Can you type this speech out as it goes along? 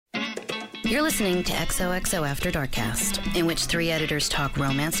You're listening to XOXO After Darkcast, in which 3 editors talk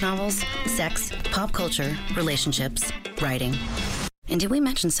romance novels, sex, pop culture, relationships, writing. And did we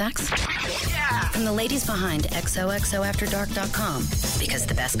mention sex? Yeah! From the ladies behind XOXOAfterdark.com, because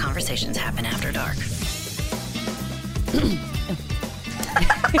the best conversations happen after dark.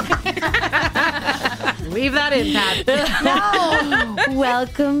 Leave that in, Pat. No.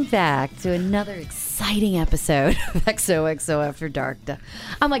 Welcome back to another exciting episode of XOXO After Dark.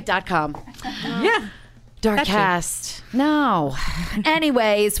 I'm like .com. Yeah. Darkcast. No.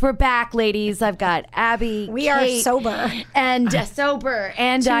 Anyways, we're back, ladies. I've got Abby. We Kate, are sober. And sober.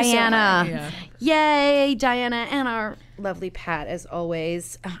 And Too Diana. sober. Yeah. Yay, Diana. And our lovely Pat, as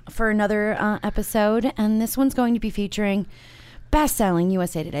always, for another episode. And this one's going to be featuring best-selling,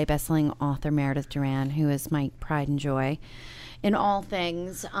 USA Today best-selling author Meredith Duran, who is my pride and joy in all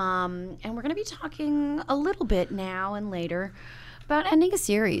things. And we're going to be talking a little bit now and later about ending a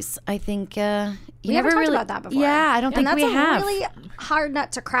series. I think We never haven't talked really about that before. Yeah, I don't think we have. And that's a really hard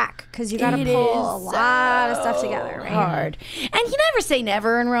nut to crack because you got to It pull a is lot of stuff together, right? hard. And you never say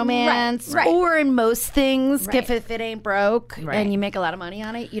never in romance Right. or in most things. Right. If it ain't broke Right. and you make a lot of money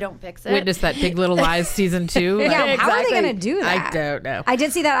on it, you don't fix it. Witness that Big Little Lies season 2. Yeah, how are they Exactly. going to do that? I don't know. I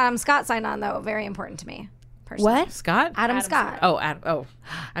did see that Adam Scott signed on, though. Very important to me, personally. What? Scott? Adam Scott. Oh, Adam. Oh.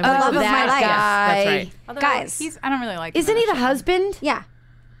 I The was love of that my life. guy. That's right. Although Guys. I don't really like. Isn't him he in the that show. husband? Yeah.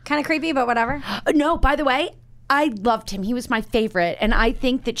 Kind of creepy, but whatever. No, by the way, I loved him. He was my favorite. And I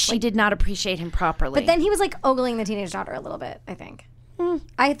think that she did not appreciate him properly. But then he was like ogling the teenage daughter a little bit, I think.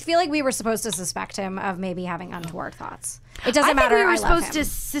 I feel like we were supposed to suspect him of maybe having untoward thoughts. It doesn't I matter. think we were I love supposed to him.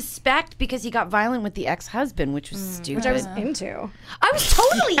 suspect because he got violent with the ex-husband, which was stupid. Which I was into. I was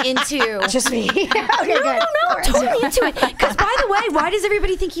totally into. Just me. Okay, good. No, totally into it. Because, by the way, why does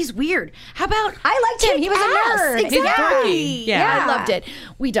everybody think he's weird? How about I liked him. He was a Kick-Ass? nerd. Exactly. dorky. Yeah. I loved it.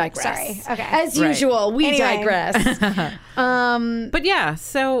 We digress. Sorry. Okay. As Right. usual, we Anyway. digress. But yeah,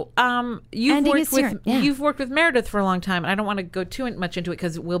 so you've Ending worked a series, yeah. you've worked with Meredith for a long time, and I don't want to go too much into it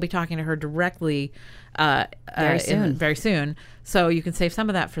because we'll be talking to her directly very soon. So you can save some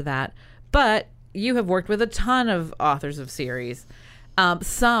of that for that. But you have worked with a ton of authors of series,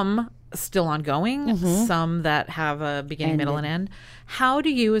 some still ongoing, some that have a beginning, middle, and end. How do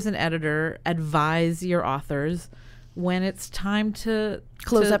you, as an editor, advise your authors when it's time to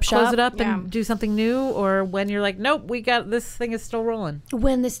Close to up close shop? it up Yeah. and do something new, or when you're like, nope, we got this thing is still rolling?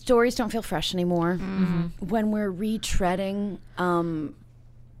 When the stories don't feel fresh anymore, when we're retreading,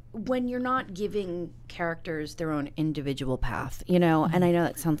 when you're not giving characters their own individual path, you know, and I know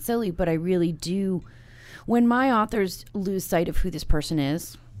that sounds silly, but I really do. When my authors lose sight of who this person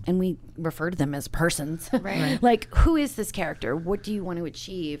is, and we refer to them as persons, Right. like, who is this character? What do you want to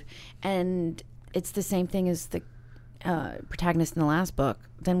achieve? And it's the same thing as the protagonist in the last book,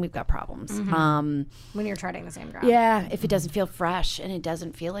 then we've got problems. When you're treading the same ground. Yeah, if it doesn't feel fresh and it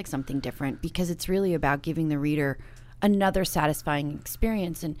doesn't feel like something different, because it's really about giving the reader another satisfying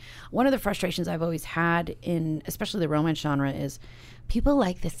experience. And one of the frustrations I've always had in especially the romance genre is people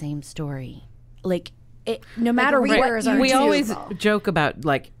like the same story. Like, no matter readers what are you We too. always joke about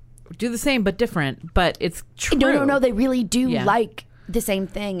like do the same but different, but it's true. No, they really do Yeah. like the same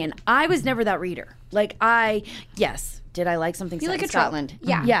thing. And I was never that reader. Like, did I like something set like in a trope. Scotland?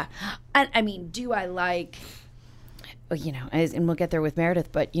 Yeah. Yeah. And I mean, do I like, you know, and we'll get there with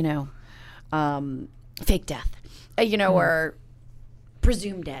Meredith, but, you know, fake death, you know, or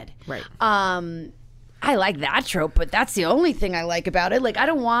presumed dead. Right. I like that trope, but that's the only thing I like about it. Like, I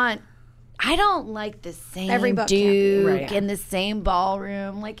don't like the same Every book can't be. Duke Right. in the same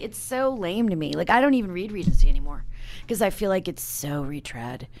ballroom. Like, it's so lame to me. Like, I don't even read Regency anymore because I feel like it's so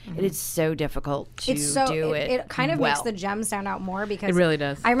retread. It is so difficult to It's so do it. it kind of well. makes the gems stand out more because It really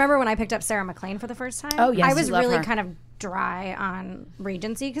does. I remember when I picked up Sarah McLean for the first time. Oh, yes, I was you love really her. kind of dry on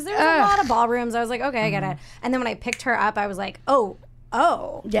Regency because there was a lot of ballrooms. I was like, okay, I get it. And then when I picked her up, I was like, oh,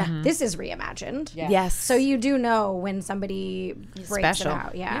 Yeah. this is reimagined. Yes. So you do know when somebody breaks Special. it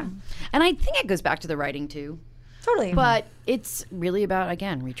out. Yeah. And I think it goes back to the writing too. Totally. But it's really about,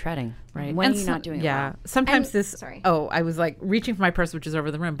 again, retreading. Right. When And you're not doing it yeah. well. Sometimes And- this. sorry. Oh, I was like reaching for my purse, which is over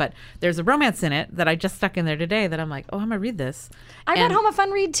the room, but there's a romance in it that I just stuck in there today that I'm like, oh, I'm gonna read this. I brought And- home a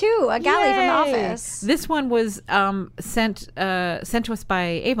fun read too, a galley from The Yay! Office. This one was sent to us by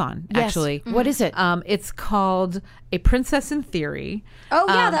Avon. Yes. Actually, What is it? It's called A Princess in Theory. Oh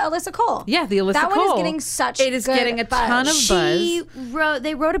yeah, the Alyssa Cole. Yeah, the Alyssa That Cole. one is getting such. It is good getting a buzz. ton of She wrote.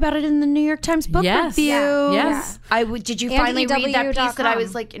 They wrote about it in the New York Times Book Yes. Review. Yeah. Yes. Did you And finally read that piece that I EW.com.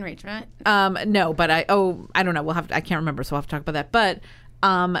 was like enragement? No, but I don't know. I can't remember, so we'll have to talk about that. But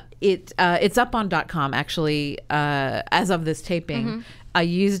it's up on .com actually as of this taping. I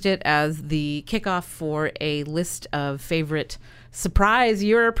used it as the kickoff for a list of favorite surprise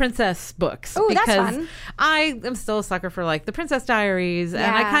You're a Princess books. Ooh, because that's fun. I am still a sucker for like the Princess Diaries, and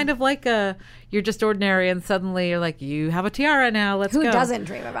I kind of like you're just ordinary, and suddenly you're like, you have a tiara now. Let's go. Who doesn't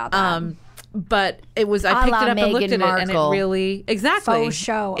dream about that? But it was, I picked it up and looked at it, and it Markle. really, exactly. Faux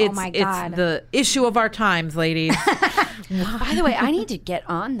show. Oh my God. It's the issue of our times, ladies. By the way, I need to get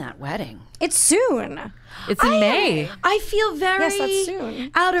on that wedding. It's soon. It's in May. I feel very Yes, that's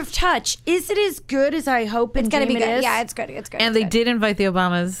soon. out of touch. Is it as good as I hope It's going to be dream it good. is? Yeah, it's good. It's good. And it's they good. did invite the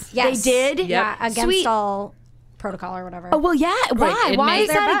Obamas. Yes. They did? Yeah, against Sweet. all protocol or whatever. Oh, well, yeah. Why? Right, it Why made is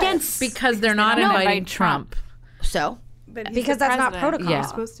their that best. against? Because they're not inviting Trump. So? But he's Because the that's not president. protocol. Yeah. He's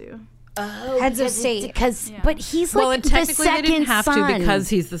supposed to. Heads of state. But he's Well, like and the technically they second didn't have son. to because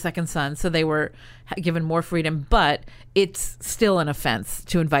he's the second son, so they were given more freedom. But it's still an offense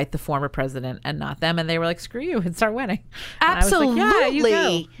to invite the former president and not them. And they were like, "Screw you!" and start winning. And I was like, Absolutely. yeah,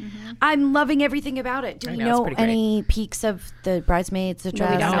 you go. I'm loving everything about it. Do we know, it's know pretty great. any peaks of the bridesmaids? The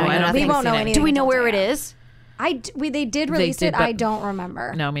dress? we don't No, know. I don't We think won't know so. anything. Do we know until where it day of. is? They did release did, it. but- I don't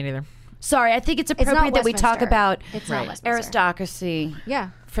remember. No, me neither. Sorry, I think it's not appropriate that we talk Westminster. about It's not Westminster. aristocracy Yeah.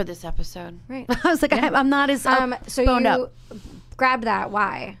 for this episode. Right. I was like, I'm not as So boned you up. grabbed that.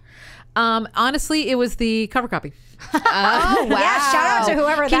 Why? Honestly, it was the cover copy. Oh, wow. Yeah, shout out to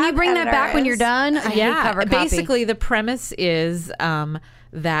whoever Can that you bring that editor back when you're is. done? I hate cover copy. Basically, the premise is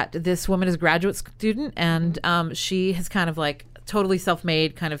that this woman is a graduate student, and she has kind of like totally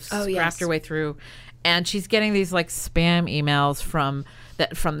self-made, kind of scrapped yes. her way through, and she's getting these like spam emails from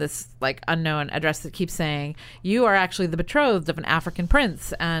this like unknown address that keeps saying, "You are actually the betrothed of an African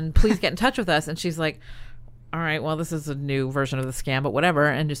prince, and please get in touch with us." And she's like, all right, well, this is a new version of the scam, but whatever,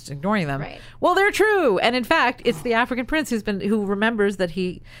 and just ignoring them. Right. Well, they're true, and in fact, it's the African prince who remembers that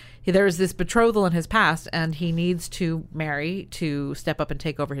there's this betrothal in his past, and he needs to marry to step up and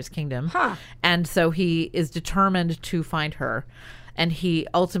take over his kingdom. Huh. And so he is determined to find her. And he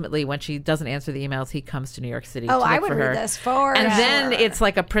ultimately, when she doesn't answer the emails, he comes to New York City. Oh, to look I would for read her. this for And then sure. it's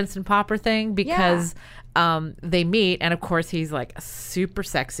like a Prince and Pauper thing because they meet, and of course he's like super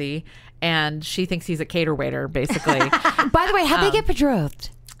sexy, and she thinks he's a cater waiter, basically. By the way, how'd they get betrothed?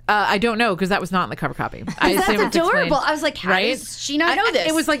 I don't know because that was not in the cover copy. I That's assume it's adorable. explained, I was like, how right? does she not know this?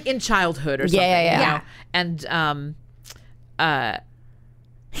 It was like in childhood or something. yeah. you Yeah. know? And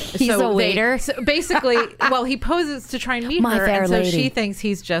He's so a waiter. so basically, well, he poses to try and meet My her, fair and so lady. she thinks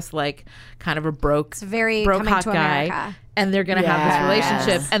he's just like kind of a broke, very broke Coming hot to guy, America. and they're gonna have this Yes.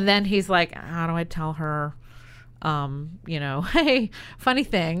 relationship. And then he's like, "How do I tell her?" Hey, funny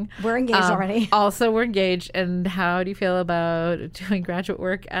thing, We're engaged already. Also, we're engaged, and how do you feel about doing graduate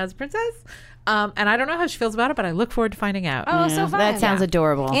work as princess? And I don't know how she feels about it, but I look forward to finding out. Oh, so fun. That sounds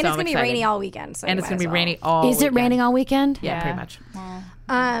adorable. And So it's I'm going to be excited. rainy all weekend. So And you it's might gonna be as well. rainy all. Is it weekend. raining all weekend? Yeah, pretty much.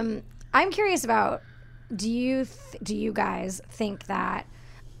 I'm curious about, do you guys think that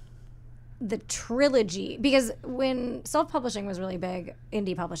the trilogy, because when self-publishing was really big,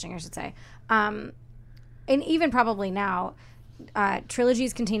 indie publishing I should say, and even probably now,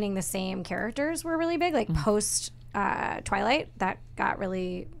 trilogies containing the same characters were really big, like post Twilight, that got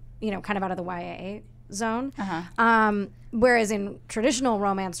really, kind of out of the YA zone. Whereas in traditional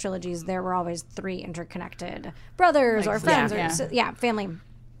romance trilogies, there were always three interconnected brothers or friends or family.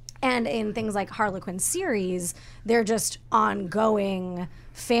 And in things like Harlequin series, they're just ongoing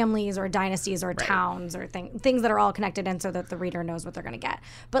families or dynasties or towns or things that are all connected, and so that the reader knows what they're going to get.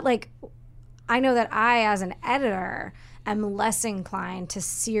 But like, I know that I, as an editor, am less inclined to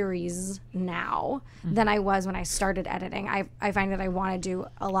series now than I was when I started editing. I find that I want to do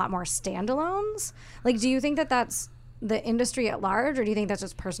a lot more standalones. Like, do you think that that's the industry at large, or do you think that's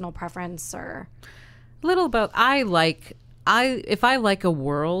just personal preference? Or Little about if I like a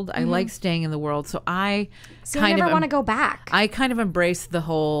world, I like staying in the world. So I I never want to go back. I kind of embrace the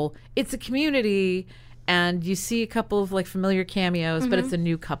whole, it's a community, and you see a couple of like familiar cameos, but it's a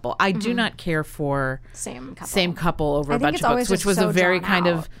new couple. I do not care for Same couple over I a think bunch it's of always books, which just was so a very drawn kind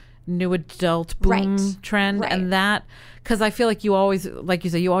out. of new adult boom trend. Right. And that, because I feel like you always, like you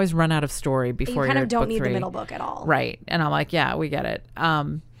say, you always run out of story before You kind you're of don't book need 3. the middle book at all. Right. And I'm like, yeah, we get it.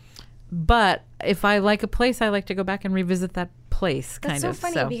 But if I like a place, I like to go back and revisit that place. That's so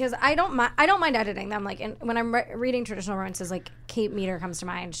funny because I don't mind editing them. Like, when I'm reading traditional romances, like Kate Meader comes to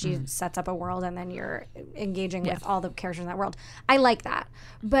mind. She sets up a world, and then you're engaging with all the characters in that world. I like that,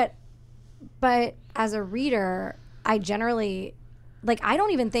 but as a reader, I generally, like, I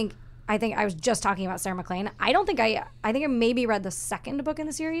don't even think I think I was just talking about Sarah McLean. I think I maybe read the second book in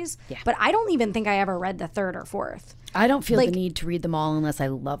the series, but I don't even think I ever read the third or fourth. I don't feel the need to read them all unless I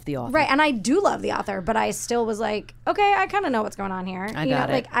love the author. Right, and I do love the author, but I still was like, okay, I kind of know what's going on here. I got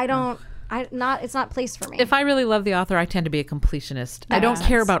it. Like it's not placed for me. If I really love the author, I tend to be a completionist. I don't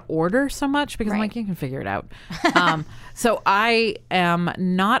care about order so much because I'm like, you can figure it out. So I am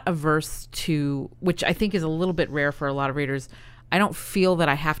not averse to, which I think is a little bit rare for a lot of readers, I don't feel that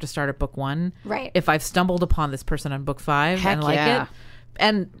I have to start at book 1. Right. If I've stumbled upon this person on book 5 and like yeah. it.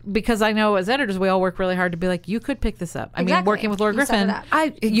 And because I know as editors, we all work really hard to be like, you could pick this up. I mean, working with Laura Griffin,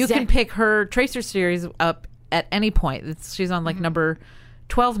 you can pick her Tracer series up at any point. She's on like number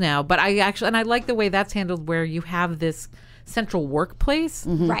 12 now. But I like the way that's handled where you have this central workplace,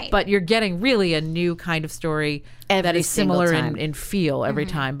 right? But you're getting really a new kind of story that is similar in feel every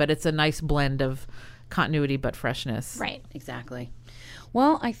time. But it's a nice blend of continuity but freshness. Right. Exactly.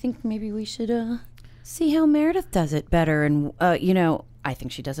 Well, I think maybe we should see how Meredith does it better. And, I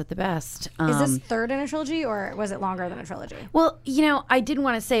think she does it the best. Is this third in a trilogy or was it longer than a trilogy? Well, I didn't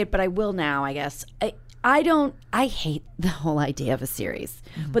want to say it, but I will now, I guess. I hate the whole idea of a series,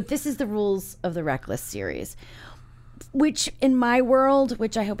 but this is the rules of the Reckless series, which in my world,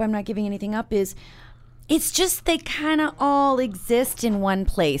 which I hope I'm not giving anything up, is it's just they kind of all exist in one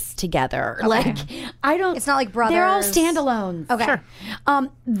place together. Okay. Like, it's not like brothers. They're all standalones. Okay. Sure.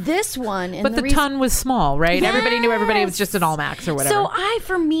 This one. But the ton was small, right? Yes. Everybody knew everybody. It was just an All-Max or whatever. So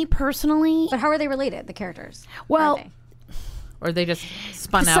for me personally. But how are they related, the characters? Well. Or they just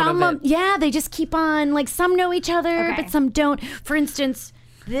spun out of it. Yeah, they just keep on, like some know each other, but some don't. For instance,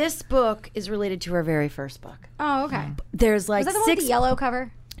 this book is related to her very first book. Oh, okay. There's like was that the one with the yellow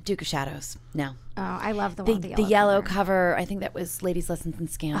cover? Duke of Shadows. No. Oh, I love the one with the yellow cover. I think that was Ladies' Lessons in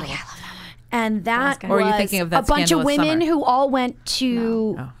Scandal. Oh, yeah, I love that one. And that was or are you thinking of that a bunch of women Summer? who all went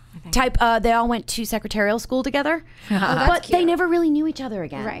to they all went to secretarial school together, but they never really knew each other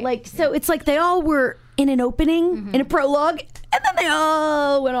again. Right. Like, so it's like they all were in an opening, in a prologue, and then they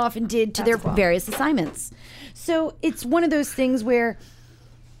all went off and did their various assignments. So it's one of those things where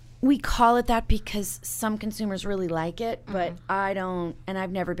we call it that because some consumers really like it, but I don't, and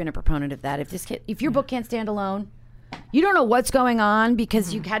I've never been a proponent of that. If your book can't stand alone, you don't know what's going on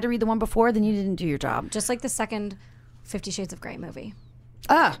because you had to read the one before, then you didn't do your job. Just like the second 50 Shades of Grey movie.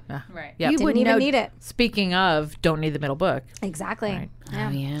 Right. You Didn't wouldn't even need it. Speaking of, don't need the middle book. Exactly. Right. Oh,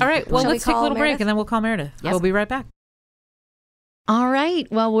 yeah. All right. Well, Shall we let's take a call little break Meredith? and then we'll call Meredith. We'll be right back. All right.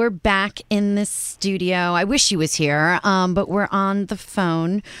 Well, we're back in the studio. I wish she was here, but we're on the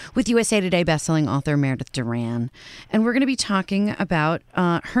phone with USA Today bestselling author Meredith Duran. And we're going to be talking about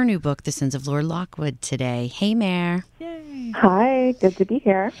her new book, The Sins of Lord Lockwood, today. Hey, Mare. Yay. Hi. Good to be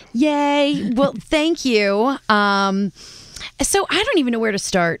here. Yay. Well, thank you. So I don't even know where to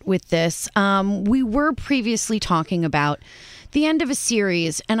start with this. We were previously talking about the end of a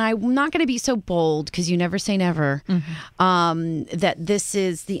series, and I'm not going to be so bold because you never say never, that this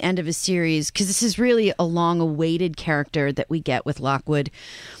is the end of a series because this is really a long-awaited character that we get with Lockwood.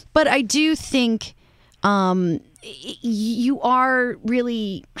 But I do think you are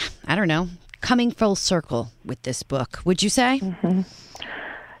really, I don't know, coming full circle with this book. Would you say?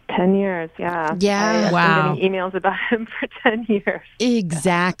 10 years, yeah. Yeah. Wow. I've been getting emails about him for 10 years.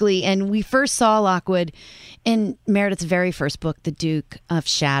 Exactly. And we first saw Lockwood in Meredith's very first book, The Duke of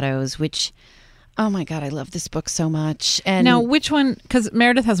Shadows, which, oh my God, I love this book so much. And now, which one? Because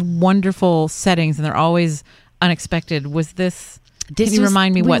Meredith has wonderful settings and they're always unexpected. Was this? Can you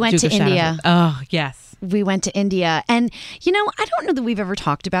remind me what Duke of Shadows India. was? Oh, yes. We went to India. And, I don't know that we've ever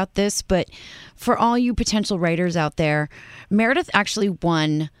talked about this, but for all you potential writers out there, Meredith actually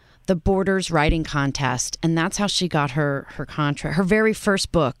won the Borders writing contest, and that's how she got her contract, her very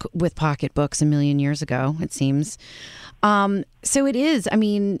first book with Pocket Books a million years ago, it seems. So it is,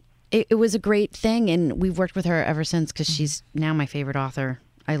 it was a great thing, and we've worked with her ever since because she's now my favorite author.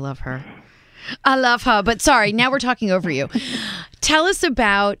 I love her. But sorry, now we're talking over you. Tell us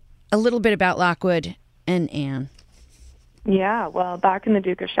a little bit about Lockwood and Anne. Yeah, well, back in The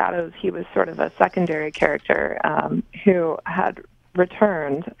Duke of Shadows, he was sort of a secondary character who had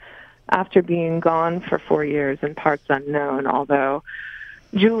returned after being gone for 4 years in parts unknown, although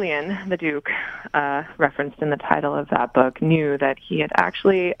Julian, the Duke, referenced in the title of that book, knew that he had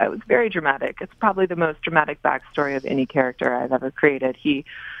actually, it was very dramatic. It's probably the most dramatic backstory of any character I've ever created. He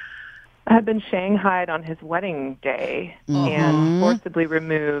had been shanghaied on his wedding day and forcibly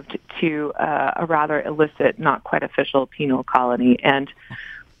removed to a rather illicit, not quite official penal colony. And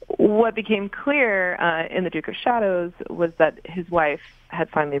what became clear in The Duke of Shadows was that his wife had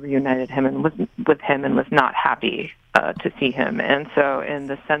finally reunited him and was not happy to see him. And so in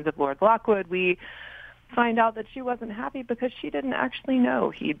The Sons of Lord Lockwood, we find out that she wasn't happy because she didn't actually know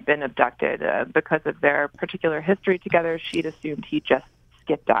he'd been abducted. Because of their particular history together, she'd assumed he just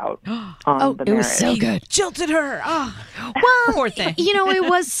skipped out on the marriage. It was so good. Jilted her. Well, poor thing. It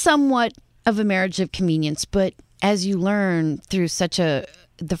was somewhat of a marriage of convenience, but as you learn through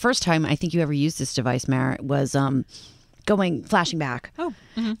the first time I think you ever used this device, Merritt, was flashing back. Oh.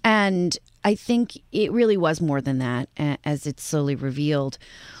 Mm-hmm. And I think it really was more than that, as it's slowly revealed.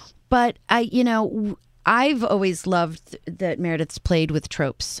 But I've always loved that Meredith's played with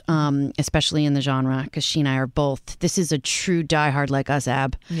tropes, especially in the genre, because she and I are both. This is a true diehard like us,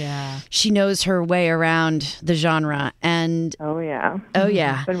 Ab. Yeah. She knows her way around the genre, and Oh yeah.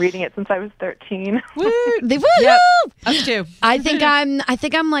 I've been reading it since I was 13. Woohoo! Yep. Us too. I think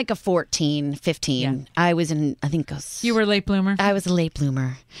I'm like a 14, 15. Yeah. I was in. I think You were a late bloomer. I was a late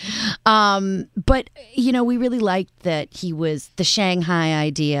bloomer. But we really liked that he was the Shanghai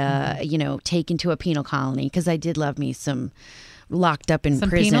idea. Taken to a penal colony, because I did love me some locked up in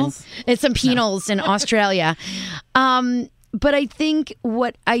prison. Penals? It's some penals in Australia. But I think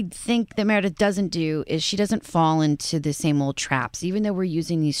what that Meredith doesn't do is she doesn't fall into the same old traps. Even though we're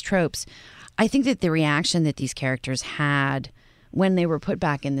using these tropes, I think that the reaction that these characters had when they were put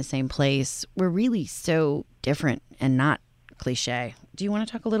back in the same place were really so different and not cliche. Do you want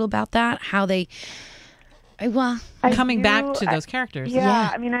to talk a little about that? How they... Coming back to those characters. Yeah.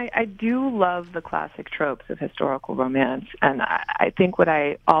 I mean, I do love the classic tropes of historical romance, and I think what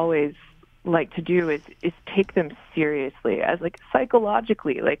I always like to do is take them seriously as like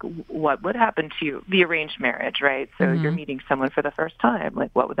psychologically, like what would happen to you, the arranged marriage, right? So you're meeting someone for the first time,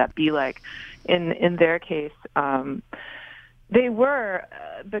 like what would that be like? In their case, they were,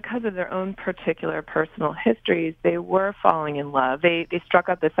 because of their own particular personal histories, they were falling in love. They struck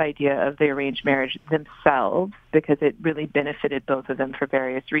up this idea of the arranged marriage themselves because it really benefited both of them for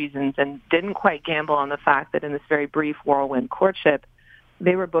various reasons, and didn't quite gamble on the fact that in this very brief whirlwind courtship,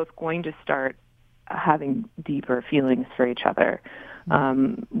 they were both going to start having deeper feelings for each other,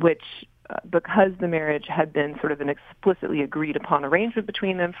 which, because the marriage had been sort of an explicitly agreed upon arrangement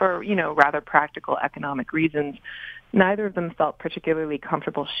between them for, rather practical economic reasons, neither of them felt particularly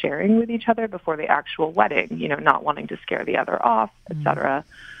comfortable sharing with each other before the actual wedding, not wanting to scare the other off, etc.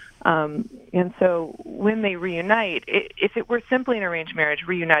 And so when they reunite, if it were simply an arranged marriage,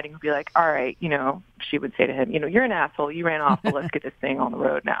 reuniting would be like, all right, she would say to him, you're an asshole, you ran off, but let's get this thing on the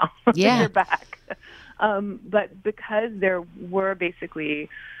road now. Yeah. You're back. But because there were basically,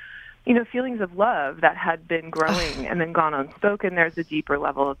 feelings of love that had been growing and then gone unspoken, there's a deeper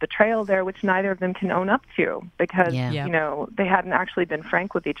level of betrayal there, which neither of them can own up to because, they hadn't actually been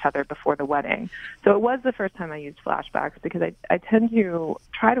frank with each other before the wedding. So it was the first time I used flashbacks because I tend to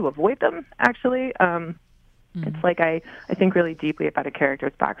try to avoid them, actually. It's like I think really deeply about a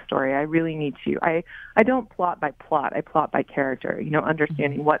character's backstory. I really need to. I don't plot by plot. I plot by character,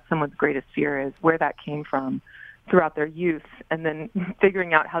 understanding what someone's greatest fear is, where that came from throughout their youth, and then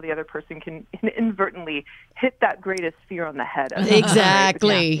figuring out how the other person can inadvertently hit that greatest fear on the head.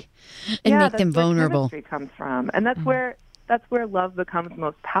 Exactly. And make them vulnerable. That's where chemistry comes from. And that's where love becomes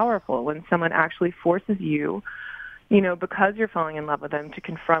most powerful, when someone actually forces you, because you're falling in love with them, to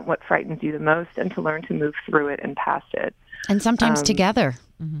confront what frightens you the most and to learn to move through it and past it. And sometimes together.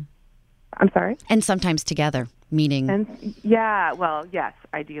 I'm sorry? And sometimes together, meaning... yes,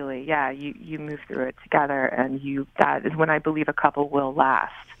 ideally. Yeah, you move through it together, and that is when I believe a couple will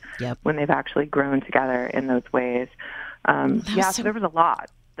last. Yep. When they've actually grown together in those ways. So there was a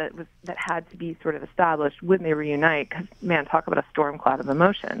lot that had to be sort of established when they reunite, because, man, talk about a storm cloud of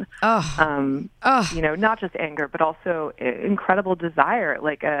emotion. Not just anger, but also incredible desire,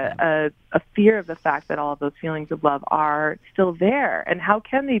 like a fear of the fact that all of those feelings of love are still there. And how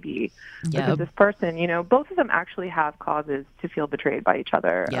can they be? Yep. Because this person, both of them actually have causes to feel betrayed by each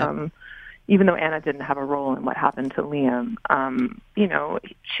other. Yep. Even though Anna didn't have a role in what happened to Liam,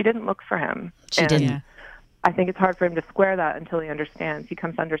 she didn't look for him. She didn't. Yeah. I think it's hard for him to square that until he understands. He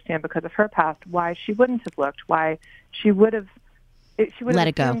comes to understand, because of her past, why she wouldn't have looked, why she would have let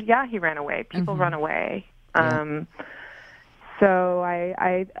it go. Yeah, he ran away. People run away. Yeah. So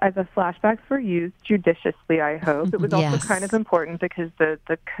the flashbacks were used judiciously, I hope. It was also kind of important because the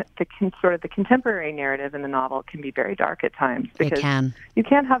contemporary narrative in the novel can be very dark at times. Because it can. You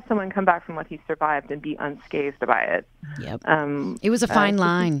can't have someone come back from what he survived and be unscathed by it. Yep. It was a fine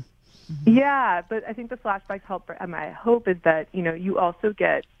line. Yeah, but I think the flashbacks help. My hope is that, you also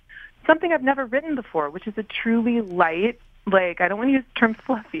get something I've never written before, which is a truly light, like, I don't want to use the term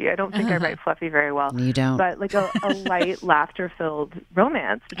fluffy. I don't think I write fluffy very well. You don't. But like a light, laughter-filled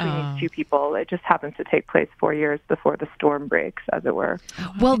romance between these two people. It just happens to take place 4 years before the storm breaks, as it were.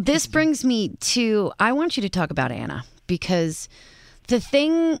 Well, this brings me to, I want you to talk about Anna, because the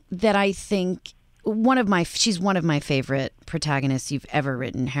thing that I think, she's one of my favorite protagonists you've ever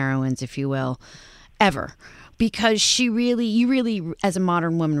written, heroines, if you will, ever. Because you really, as a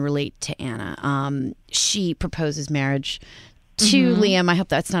modern woman, relate to Anna. She proposes marriage to Liam. I hope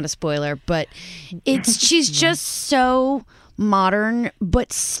that's not a spoiler, but she's just so modern,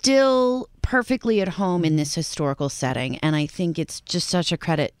 but still perfectly at home in this historical setting. And I think it's just such a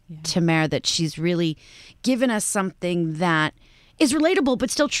credit to Mare that she's really given us something that is relatable,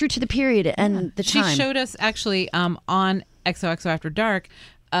 but still true to the period and the time. She showed us actually on XOXO After Dark.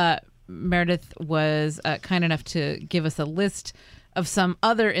 Meredith was kind enough to give us a list of some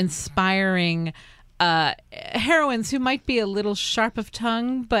other inspiring heroines who might be a little sharp of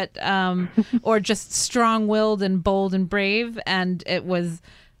tongue, but or just strong-willed and bold and brave. And it was,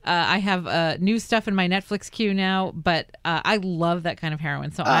 I have new stuff in my Netflix queue now, but I love that kind of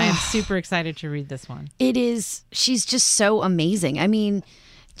heroine. So I am super excited to read this one. It is. She's just so amazing. I mean,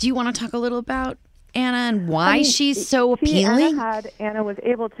 do you want to talk a little about Anna and why she's so appealing? Anna was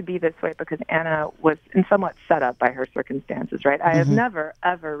able to be this way because Anna was somewhat set up by her circumstances, right? I have never,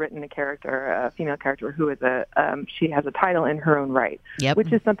 ever written a female character who is she has a title in her own right,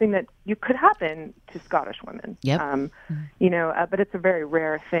 which is something that could happen to Scottish women. But it's a very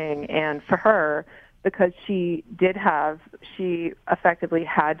rare thing. And for her, because she effectively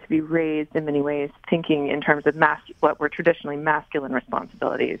had to be raised in many ways thinking in terms of what were traditionally masculine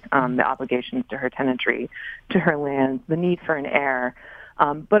responsibilities, the obligations to her tenantry, to her lands, the need for an heir,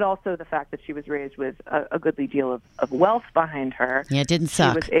 but also the fact that she was raised with a goodly deal of wealth behind her. Yeah, it didn't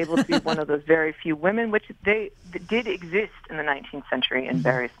suck. She was able to be one of those very few women, which they did exist in the 19th century in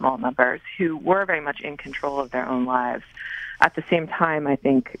very small numbers, who were very much in control of their own lives. At the same time, I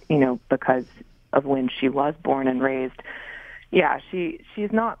think, because of when she was born and raised,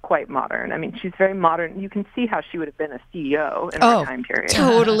 she's not quite modern. I mean, she's very modern. You can see how she would have been a CEO in her time period.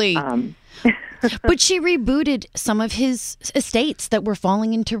 Totally. But she rebooted some of his estates that were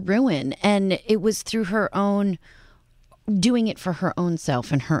falling into ruin, and it was through her own doing it for her own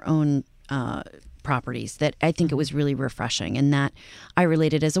self and her own properties that I think it was really refreshing, and that I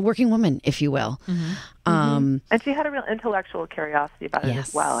related as a working woman, if you will. And she had a real intellectual curiosity about it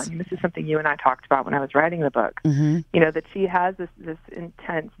as well. I mean, this is something you and I talked about when I was writing the book. That she has this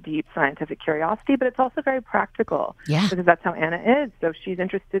intense, deep scientific curiosity, but it's also very practical. Because that's how Anna is. So she's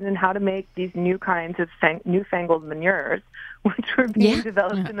interested in how to make these new kinds of newfangled manures, which were being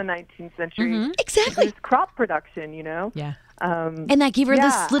developed in the 19th century. Exactly. This crop production, and that gave her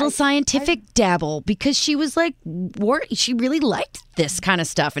this little scientific dabble, because she was like, she really liked this kind of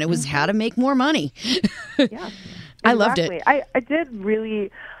stuff, and it was how to make more money. I loved it. I did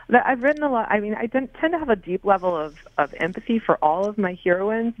really. I've written a lot. I mean, I tend to have a deep level of empathy for all of my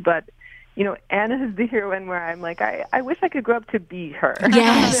heroines, but Anna is the heroine where I'm like, I wish I could grow up to be her.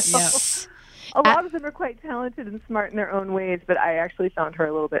 Yes. A lot of them are quite talented and smart in their own ways, but I actually found her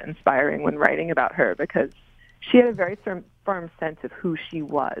a little bit inspiring when writing about her, because she had a very firm sense of who she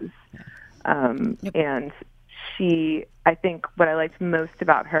was. And I think what I liked most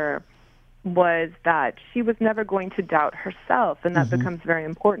about her was that she was never going to doubt herself. And that becomes very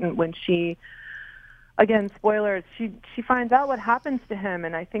important when she, again, spoilers, she finds out what happens to him.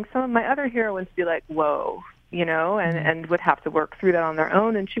 And I think some of my other heroines be like, whoa, and would have to work through that on their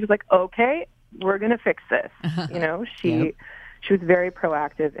own. And she was like, okay, we're going to fix this. She was very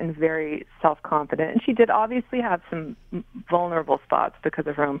proactive and very self-confident. And she did obviously have some vulnerable spots because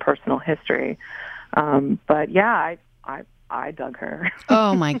of her own personal history. But I dug her.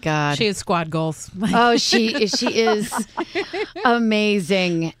 Oh, my God. She has squad goals. She is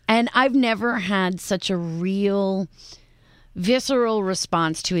amazing. And I've never had such a real visceral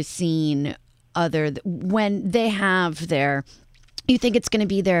response to a scene when they have you think it's going to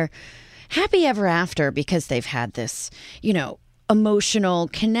be their happy ever after, because they've had this, emotional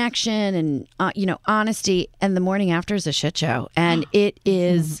connection and, honesty. And the morning after is a shit show. And it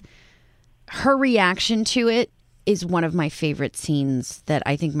is, her reaction to it is one of my favorite scenes that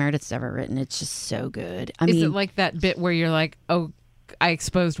I think Meredith's ever written. It's just so good. I mean, is it like that bit where you're like, oh, I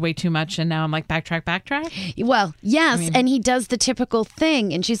exposed way too much and now I'm like, backtrack? Well, yes. And he does the typical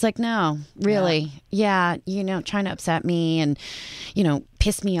thing. And she's like, no, really? Yeah, trying to upset me and,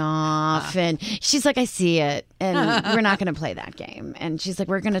 piss me off. And she's like, I see it. And we're not going to play that game. And she's like,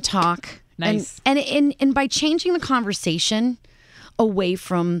 we're going to talk. Nice. And by changing the conversation away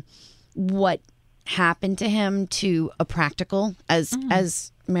from what happen to him to a practical,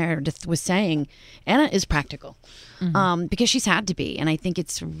 as Meredith was saying, Anna is practical because she's had to be. And I think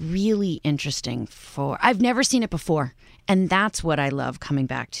it's really interesting I've never seen it before. And that's what I love coming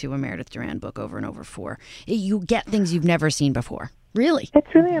back to a Meredith Duran book over and over for. You get things you've never seen before. Really.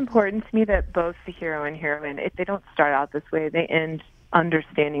 It's really important to me that both the hero and heroine, if they don't start out this way, they end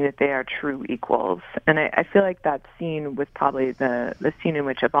understanding that they are true equals. And I feel like that scene was probably the scene in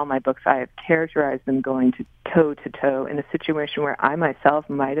which of all my books I have characterized them going to toe in a situation where I myself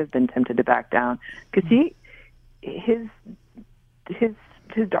might have been tempted to back down. Because his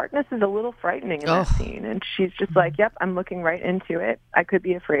darkness is a little frightening in that scene. And she's just like, yep, I'm looking right into it. I could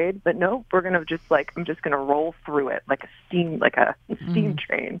be afraid, but no, we're going to just I'm just going to roll through it like a steam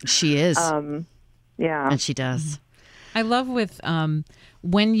train. She is. Yeah. And she does. I love with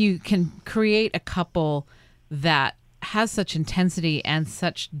when you can create a couple that has such intensity and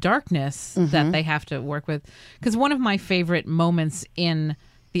such darkness that they have to work with. Because one of my favorite moments in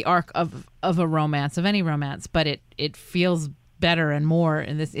the arc of a romance, of any romance, but it feels better and more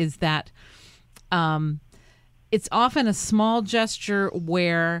in this, is that it's often a small gesture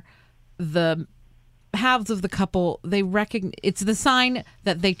where the halves of the couple, they recognize, it's the sign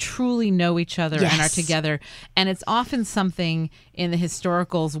that they truly know each other and are together. And it's often something in the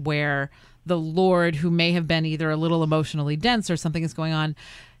historicals where the Lord, who may have been either a little emotionally dense or something is going on,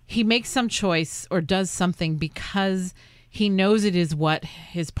 he makes some choice or does something because he knows it is what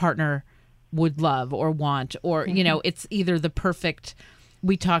his partner would love or want, or it's either the perfect.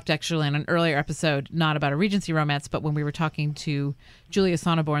 We talked actually in an earlier episode, not about a Regency romance, but when we were talking to Julia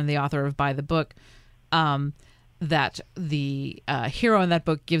Sonneborn, the author of By the Book, that the hero in that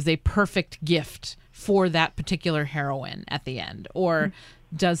book gives a perfect gift for that particular heroine at the end, or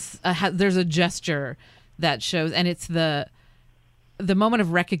does there's a gesture that shows, and it's the moment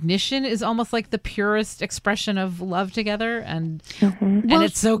of recognition is almost like the purest expression of love together, and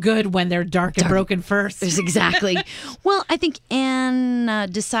it's so good when they're dark and broken first. Exactly. Well, I think Anne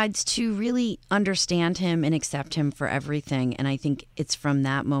decides to really understand him and accept him for everything, and I think it's from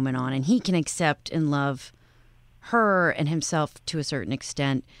that moment on, and he can accept and love her and himself to a certain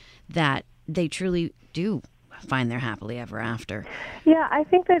extent, that they truly do find their happily ever after. Yeah, I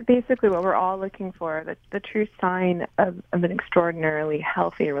think that basically what we're all looking for, the true sign of an extraordinarily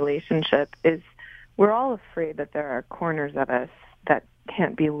healthy relationship, is we're all afraid that there are corners of us that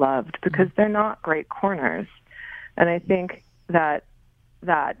can't be loved because they're not great corners. And I think that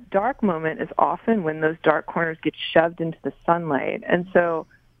dark moment is often when those dark corners get shoved into the sunlight. And so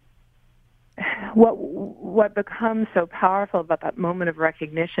what becomes so powerful about that moment of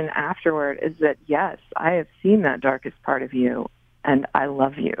recognition afterward is that, yes, I have seen that darkest part of you, and I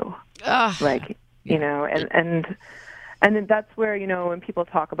love you. And then that's where, when people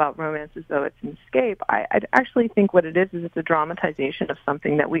talk about romance as though it's an escape, I actually think what it is it's a dramatization of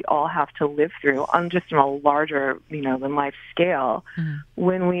something that we all have to live through on just a larger, than life scale,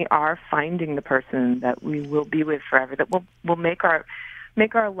 when we are finding the person that we will be with forever, that will make our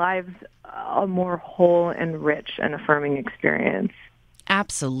lives a more whole and rich and affirming experience.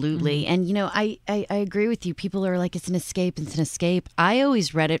 Absolutely. And, I agree with you. People are like, it's an escape. I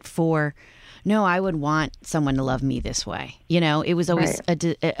always read it for, no, I would want someone to love me this way. It was always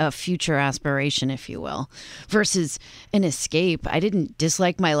a future aspiration, if you will, versus an escape. I didn't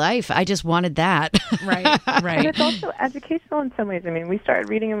dislike my life. I just wanted that. Right. And it's also educational in some ways. I mean, we started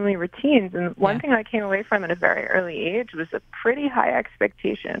reading when we were teens, and one thing I came away from at a very early age was a pretty high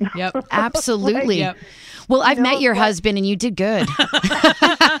expectation. Yep. Absolutely. Well, I've met your husband, and you did good.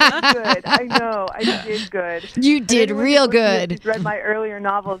 Good. I know. I did good. You did real good. If you read my earlier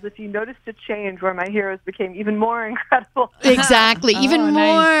novels, if you noticed a change where my heroes became even more incredible. Exactly. Even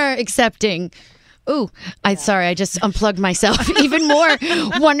more accepting. Ooh, sorry, I just unplugged myself. Even more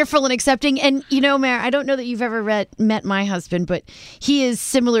wonderful and accepting. And, Mare, I don't know that you've ever met my husband, but he is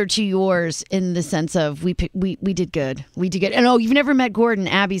similar to yours in the sense of we did good. We did good. And, you've never met Gordon,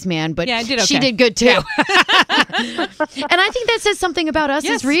 Abby's man, but I did okay. She did good, too. Yeah. And I think that says something about us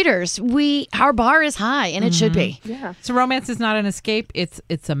as readers. Our bar is high, and it should be. Yeah. So romance is not an escape.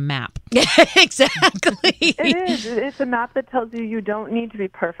 It's a map. Exactly. It is. It's a map that tells you don't need to be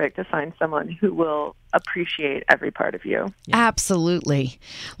perfect to find someone who will appreciate every part of you. Yeah. Absolutely.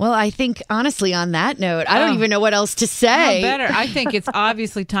 Well, I think, honestly, on that note, I don't even know what else to say. No, better. I think it's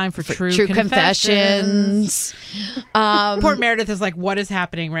obviously time for true confessions. Poor Meredith is like, what is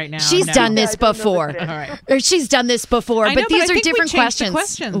happening right now? She's done this before. All right. Or she's done this before. I know, but these I are think different we questions.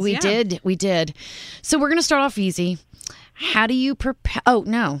 questions. We did. So we're going to start off easy. How do you prepare? Oh,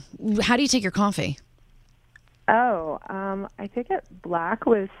 no. How do you take your coffee? I take it black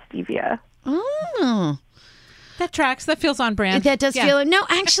with stevia. Oh. That tracks. That feels on brand. That does feel... No,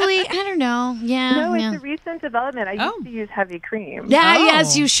 actually, I don't know. Yeah. No, it's a recent development. I used to use heavy cream. Yeah,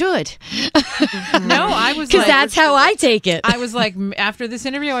 yes, you should. No, I was because that's how I take it. I was like, after this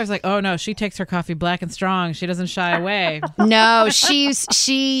interview, I was like, oh no, she takes her coffee black and strong. She doesn't shy away. No, she's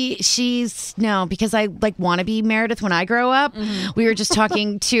no, because I like want to be Meredith when I grow up. We were just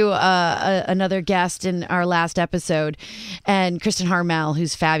talking to another guest in our last episode, and Kristen Harmel,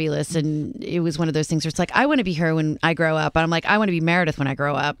 who's fabulous, and it was one of those things where it's like, I want to be her when I grow up. And I'm like, I want to be Meredith when I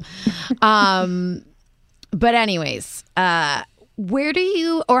grow up. But anyways, where do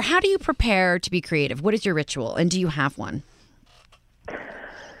you, or how do you prepare to be creative? What is your ritual? And do you have one?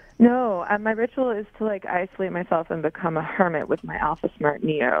 No, my ritual is to like isolate myself and become a hermit with my Alpha Smart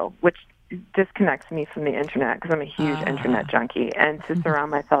Neo, which disconnects me from the internet because I'm a huge internet junkie, and to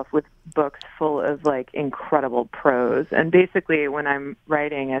surround myself with books full of like incredible prose. And basically when I'm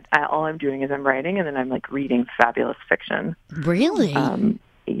writing it, all I'm doing is I'm writing and then I'm like reading fabulous fiction. Really?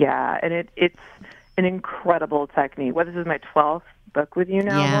 Yeah, and it's an incredible technique. Well, this is my 12th book with you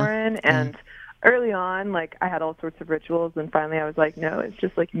now, Lauren, and early on, like, I had all sorts of rituals, and finally I was like, no, it's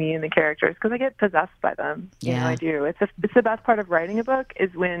just like me and the characters, because I get possessed by them. You know, I do. It's the best part of writing a book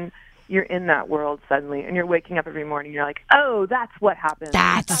is when you're in that world suddenly, and you're waking up every morning, and you're like, oh, that's what happens.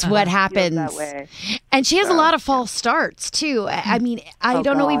 That's what happens. That way. And she has a lot of false starts, too. I mean, I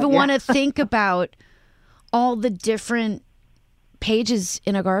don't even want to think about all the different pages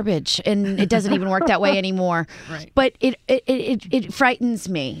in a garbage, and it doesn't even work that way anymore. Right. But it frightens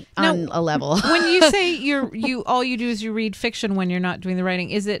me on a level. When you say you all you do is you read fiction when you're not doing the writing,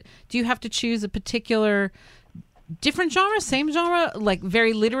 do you have to choose a particular different genre, same genre, like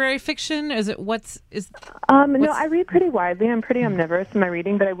very literary fiction? Is it what's no, I read pretty widely. I'm pretty omnivorous in my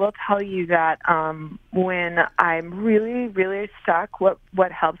reading, but I will tell you that when I'm really, really stuck, what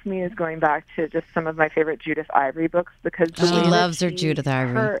helps me is going back to just some of my favorite Judith Ivory books, because she loves her Judith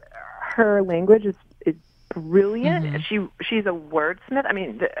Ivory. Her language is brilliant. Mm-hmm. She's a wordsmith. I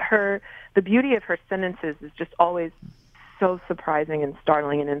mean, the beauty of her sentences is just always so surprising and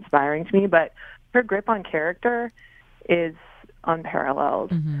startling and inspiring to me, but her grip on character is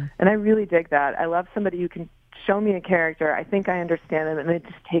unparalleled. Mm-hmm. And I really dig that. I love somebody who can show me a character, I think I understand them, and then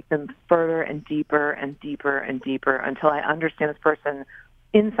just take them further and deeper and deeper and deeper until I understand this person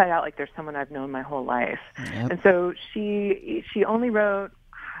inside out, like there's someone I've known my whole life. Yep. And so she only wrote,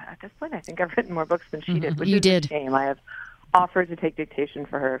 at this point, I think I've written more books than she did, which is a shame. I have offered to take dictation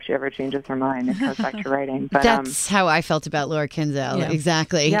for her if she ever changes her mind and comes back to writing. But that's how I felt about Laura Kinsella. Yeah.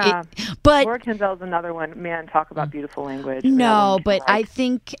 Exactly. Yeah. But Laura Kinsella is another one. Man, talk about beautiful language. No, but I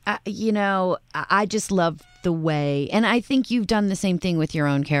think, I just love the way, and I think you've done the same thing with your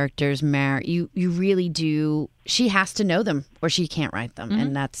own characters, Mare. You really do. She has to know them or she can't write them.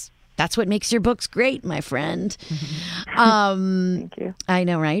 And that's what makes your books great, my friend. Thank you. I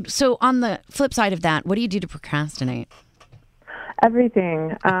know, right? So on the flip side of that, what do you do to procrastinate?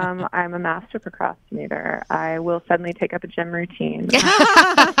 Everything. I'm a master procrastinator. I will suddenly take up a gym routine.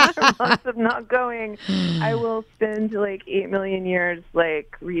 Months of not going, I will spend like 8 million years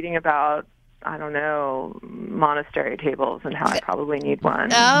like reading about, I don't know, monastery tables and how I probably need one.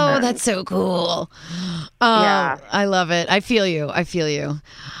 Oh, that's so cool. Yeah. I love it. I feel you.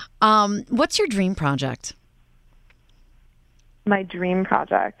 What's your dream project? My dream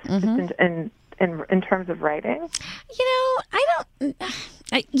project, just in terms of writing?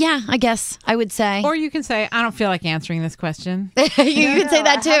 I guess I would say. Or you can say, I don't feel like answering this question. You could say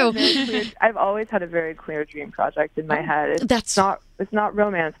that too. I've always had a very clear dream project in my head. It's not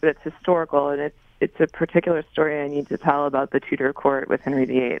romance, but it's historical, and it's a particular story I need to tell about the Tudor court with Henry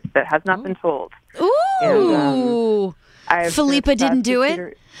VIII that has not been told. Ooh. And, Philippa didn't do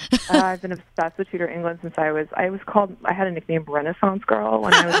it? I've been obsessed with Tudor England since I had a nickname Renaissance Girl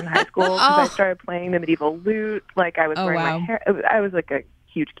when I was in high school because I started playing the medieval lute. Like I was wearing my hair. I was like a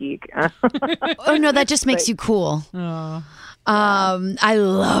huge geek. Oh no, that just makes you cool. I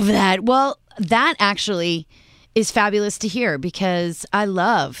love that. Well, that actually is fabulous to hear because I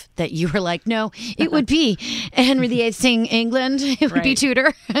love that you were like, no, it would be Henry VIII saying England. It would be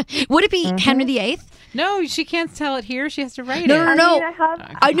Tudor. Would it be Henry VIII? No, she can't tell it here. She has to write it. No.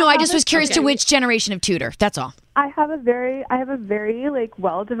 I just was curious to which generation of Tudor. That's all. I have a very like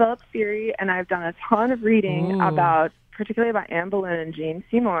well-developed theory, and I've done a ton of reading particularly about Anne Boleyn and Jane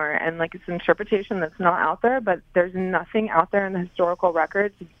Seymour, and like it's an interpretation that's not out there, but there's nothing out there in the historical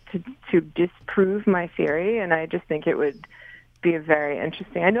record to disprove my theory, and I just think it would be very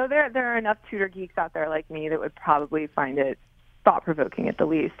interesting. I know there are enough Tudor geeks out there like me that would probably find it thought-provoking at the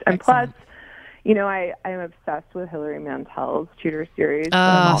least, and plus, I'm obsessed with Hilary Mantel's Tudor series. But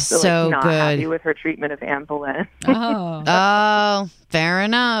I'm also so not good. happy with her treatment of Anne Boleyn. Oh, Fair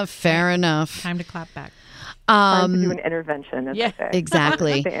enough. time to clap back. Time to do an intervention, as I say.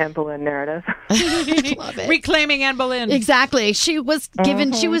 Exactly. The Anne Boleyn narrative. Love it. Reclaiming Anne Boleyn. Exactly. She was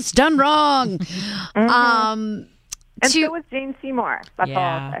given. She was done wrong. And so was Jane Seymour. That's all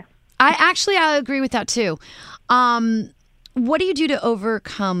I'll say. I agree with that too. What do you do to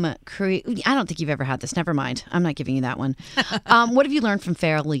overcome I don't think you've ever had this. Never mind. I'm not giving you that one. What have you learned from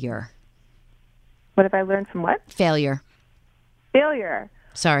failure? What have I learned from what? Failure. Failure.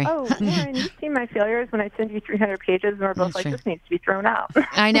 Sorry. Oh, Lauren, you've seen my failures when I send you 300 pages and we're both like, this needs to be thrown out.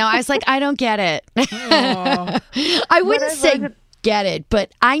 I know. I was like, I don't get it. I wouldn't say get it,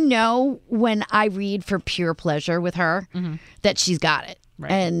 but I know when I read for pure pleasure with her that she's got it.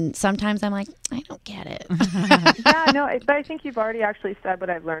 Right. And sometimes I'm like, I don't get it. But I think you've already actually said what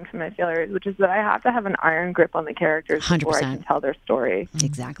I've learned from my failures, which is that I have to have an iron grip on the characters 100%. before I can tell their story.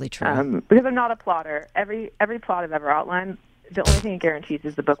 Exactly true. Because I'm not a plotter. Every plot I've ever outlined, the only thing it guarantees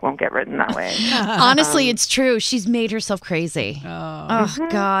is the book won't get written that way. Honestly, it's true. She's made herself crazy. Oh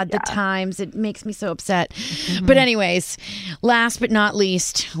God, the times. It makes me so upset. But anyways, last but not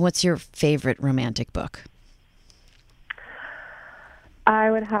least, what's your favorite romantic book?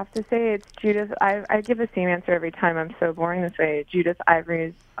 I would have to say it's Judith. I give the same answer every time. I'm so boring this way. Judith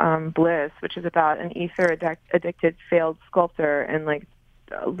Ivory's Bliss, which is about an ether-addicted failed sculptor in like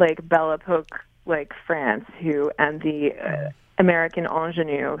Belle Epoque, France, and the American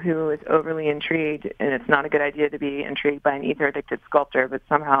ingenue who is overly intrigued, and it's not a good idea to be intrigued by an ether-addicted sculptor, but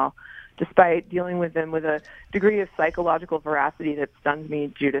somehow, despite dealing with them with a degree of psychological veracity that stuns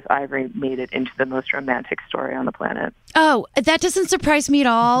me, Judith Ivory made it into the most romantic story on the planet. Oh, that doesn't surprise me at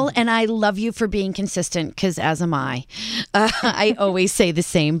all. And I love you for being consistent, because as am I. I always say the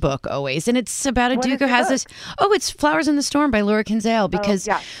same book, always. And it's about a duke who has this. Oh, it's Flowers in the Storm by Laura Kinsale, because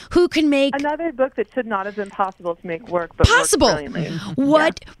who can make. Another book that should not have been possible to make work, but possible. Worked brilliantly.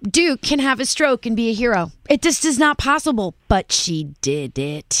 What duke can have a stroke and be a hero? It just is not possible, but she did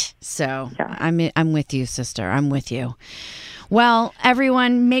it. So I'm with you, sister. I'm with you. Well,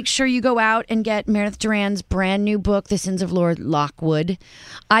 everyone, make sure you go out and get Meredith Duran's brand new book, The Sins of Lord Lockwood.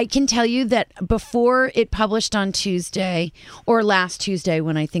 I can tell you that before it published on Tuesday, or last Tuesday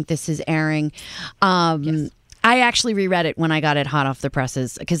when I think this is airing, I actually reread it when I got it hot off the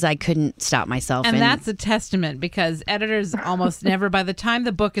presses because I couldn't stop myself. And that's a testament, because editors almost never, by the time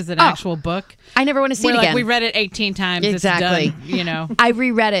the book is an actual book, I never want to see it again. We read it 18 times. Exactly. It's done, I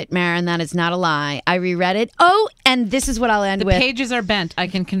reread it, Maren. That is not a lie. I reread it. Oh, and this is what I'll end with. The pages are bent, I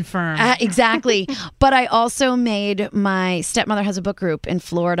can confirm. Exactly. But I also made my stepmother has a book group in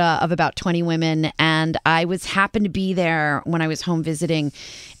Florida of about 20 women, and I happened to be there when I was home visiting.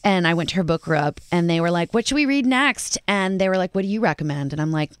 And I went to her book group, and they were like, what should we read next? And they were like, what do you recommend? And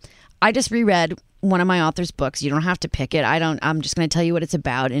I'm like, I just reread one of my author's books. You don't have to pick it. I'm just going to tell you what it's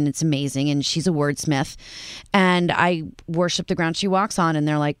about, and it's amazing. And she's a wordsmith, and I worship the ground she walks on. And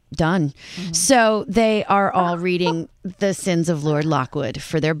they're like, done. Mm-hmm. So they are all reading The Sins of Lord Lockwood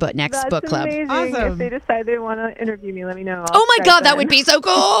for their next book club. Amazing. Awesome. If they decide they want to interview me, let me know. Oh my God, that would be so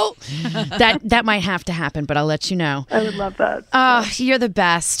cool. that might have to happen, but I'll let you know. I would love that. Oh, you're the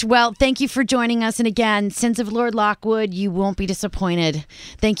best. Well, thank you for joining us. And again, Sins of Lord Lockwood, you won't be disappointed.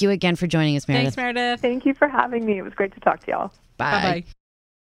 Thank you again for joining us, Meredith. Thanks, Meredith. Thank you for having me. It was great to talk to y'all. Bye. Bye-bye.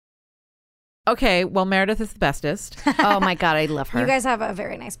 Okay, well, Meredith is the bestest. Oh my God, I love her. You guys have a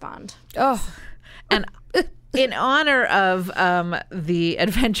very nice bond. Oh, and in honor of the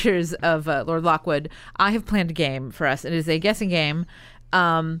adventures of Lord Lockwood, I have planned a game for us. It is a guessing game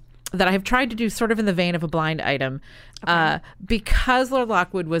that I have tried to do sort of in the vein of a blind item. Because Lord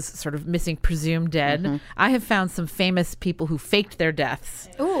Lockwood was sort of missing, presumed dead, I have found some famous people who faked their deaths.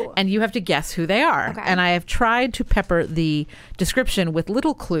 Ooh. And you have to guess who they are. Okay. And I have tried to pepper the description with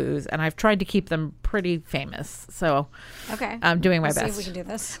little clues, and I've tried to keep them pretty famous. So I'm doing my best. See if we can do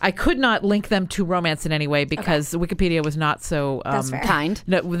this. I could not link them to romance in any way because Wikipedia was not so That's fair. Kind.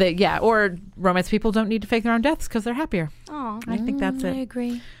 No, or romance people don't need to fake their own deaths because they're happier. Oh, I think that's it. I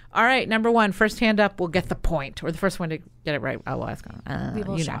agree. All right, number one, first hand up will get the point, or the first one to get it right. I will ask him. We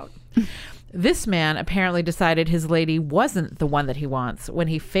will shout. This man apparently decided his lady wasn't the one that he wants when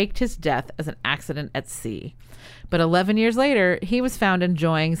he faked his death as an accident at sea. But 11 years later, he was found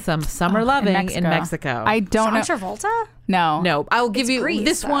enjoying some summer loving in Mexico. I don't know. John Travolta? No. I'll give you Grease,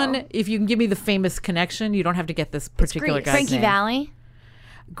 this though. one. If you can give me the famous connection, you don't have to get this particular Grease. guy's Frankie name. Valli.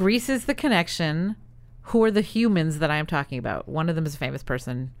 Grease is the connection. Who are the humans that I am talking about? One of them is a famous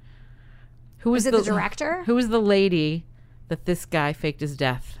person. Who Is it the director? Who is the lady that this guy faked his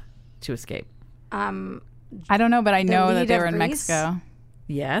death to escape? I don't know, but I know that lead they of were in Grease? Mexico.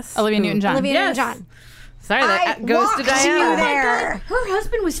 Yes. Olivia Newton-John. Olivia Yes. Newton-John. Sorry, that goes to walked Diana. you there. Her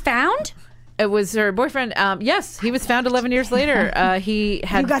husband was found? It was her boyfriend. Yes, he was found 11 years later. He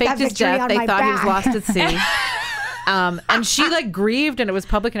had got that faked his victory death. on They my thought he was back. lost at sea. And she like grieved, and it was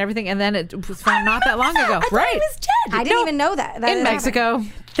public and everything. And then it was found not that long ago. I thought he was dead. I didn't even know that. in had Mexico.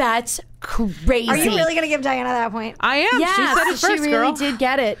 That's crazy. happened. Are you really going to give Diana that point? I am. Yes, she said it first, she really girl. did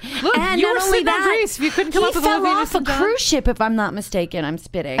get it. Look, and you not were only sitting on that, Grease. You couldn't come he up with fell Olivia off a Newton-John. cruise ship, if I'm not mistaken. I'm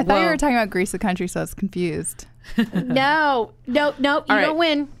spitting. I thought you were talking about Grease the country, so I was confused. No, you right. don't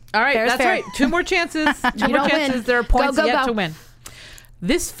win. All right, There's that's fair. right. 2 more chances. 2 You more don't chances. win. There are points Go, go, yet go. to win.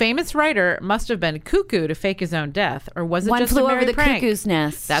 This famous writer must have been cuckoo to fake his own death, or was it One just flew a over merry the prank? cuckoo's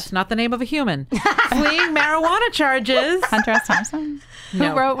nest. That's not the name of a human. Fleeing marijuana charges. Hunter S. Thompson? No.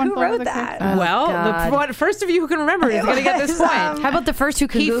 Who wrote One Who Flew Over wrote the that? Cuckoo's Nest? Well, the first of you who can remember is going to get this point. How about the first who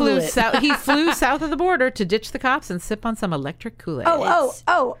can He Google flew, it? he flew south of the border to ditch the cops and sip on some electric Kool-Aid.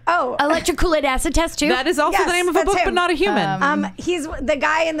 Oh. Electric Kool-Aid acid test too. That is also Yes, the name of a that's book, but him. not a human. He's the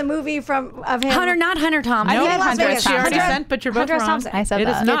guy in the movie of him. Hunter, not Hunter Thompson. no, think Las Hunter Vegas. she already Thompson. sent, but you're both Hunter S. wrong. Thompson. I said It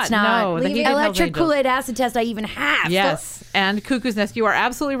is that. not. It's not. No, the Leaving Geek and Hell's Electric Angels. Kool-Aid acid test I even have. Yes, and Cuckoo's Nest. You are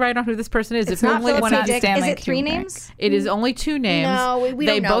absolutely right on who this person is. It's not only Philip one. K. not Dick. Is Stanley it 3 Kubrick. names? It is only 2 names. No, we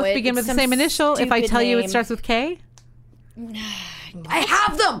they don't know both it. begin with It's the same some initial. If I stupid tell you it name. starts with K, I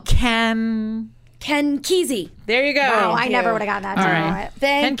have them. Ken. Ken Kesey. There you go. Oh, I never would have gotten that. All Do you right. know it?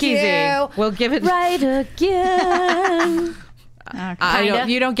 Thank Ken you. Kesey. We'll give it. Right again. I don't.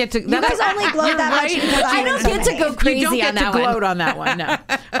 You don't get to. You guys only gloat that much because I don't get to go You crazy don't get on to that gloat one. on that one. No.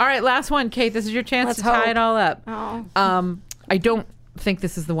 All right, last one, Kate. This is your chance Let's to tie hope. it all up. Oh. I don't think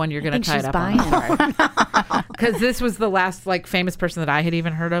this is the one you're going think to tie she's it up buying. on. Because this was the last like famous person that I had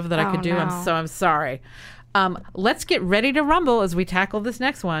even heard of that I Oh, could do. no. I'm sorry. Let's get ready to rumble as we tackle this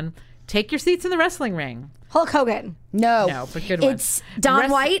next one. Take your seats in the wrestling ring. Hulk Hogan. No, but good one. It's Don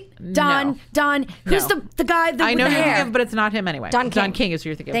Rest- White. Don. Who's No. the guy I with know the who you're hair? thinking of, but it's not him anyway. Don Don King. King is who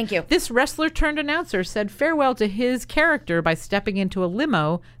you're thinking of. Thank you. This wrestler turned announcer said farewell to his character by stepping into a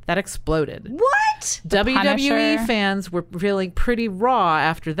limo that exploded. What? WWE Punisher. fans were feeling pretty raw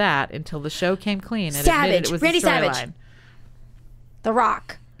after that until the show came clean and Savage. admitted it was Randy the storyline. Savage. The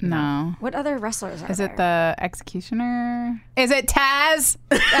Rock. No. What other wrestlers are Is there? it the Executioner? Is it Taz?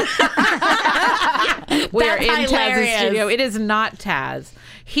 We are That's in Taz's hilarious. studio. It is not Taz.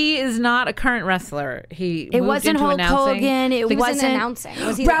 He is not a current wrestler. It moved wasn't into Hulk announcing. Hogan. It He was in wasn't announcing.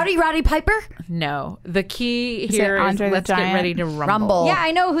 Was he Roddy Piper. No. The key it here is Andre the let's get Giant? ready to rumble. Rumble. Yeah,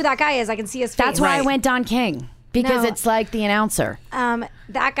 I know who that guy is. I can see his face. That's why I Right. went Don King because No. it's like the announcer.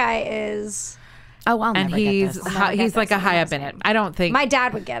 That guy is. Oh, I'll And never get he's this. never get he's like this. a high up in it. I don't think. My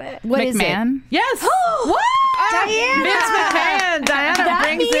dad would get it. What is it? McMahon? Yes. What? Diana. Vince McMahon. Diana That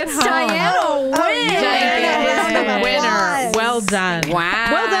brings it means home. Diana wins. Diana is the Applause. winner. Well done. Wow.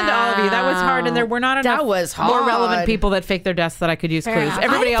 Well done to all of you. That was hard, and there were not enough That was more hard. relevant people that fake their deaths that I could use clues. enough.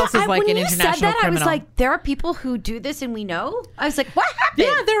 Everybody else is like when an you international said that, criminal. I was like, there are people who do this and we know? I was like, what happened?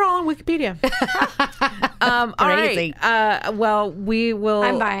 yeah, they're all on Wikipedia. All Crazy. right. Well, we will.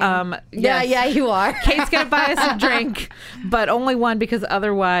 I'm buying. Yeah, you are. Kate's gonna buy us a drink, but only one because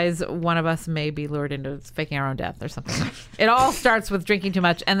otherwise one of us may be lured into faking our own death or something. It all starts with drinking too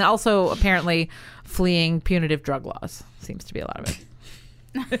much, and also apparently fleeing punitive drug laws seems to be a lot of it.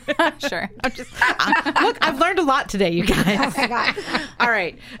 Sure. Look, I've learned a lot today, you guys. All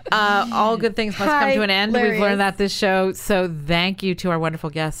right. All good things must come to an end. We've Hilarious. learned that this show. So thank you to our wonderful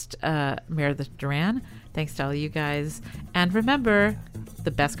guest, Meredith Duran. Thanks to all you guys. And remember,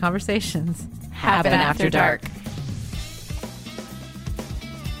 the best conversations Happen after dark.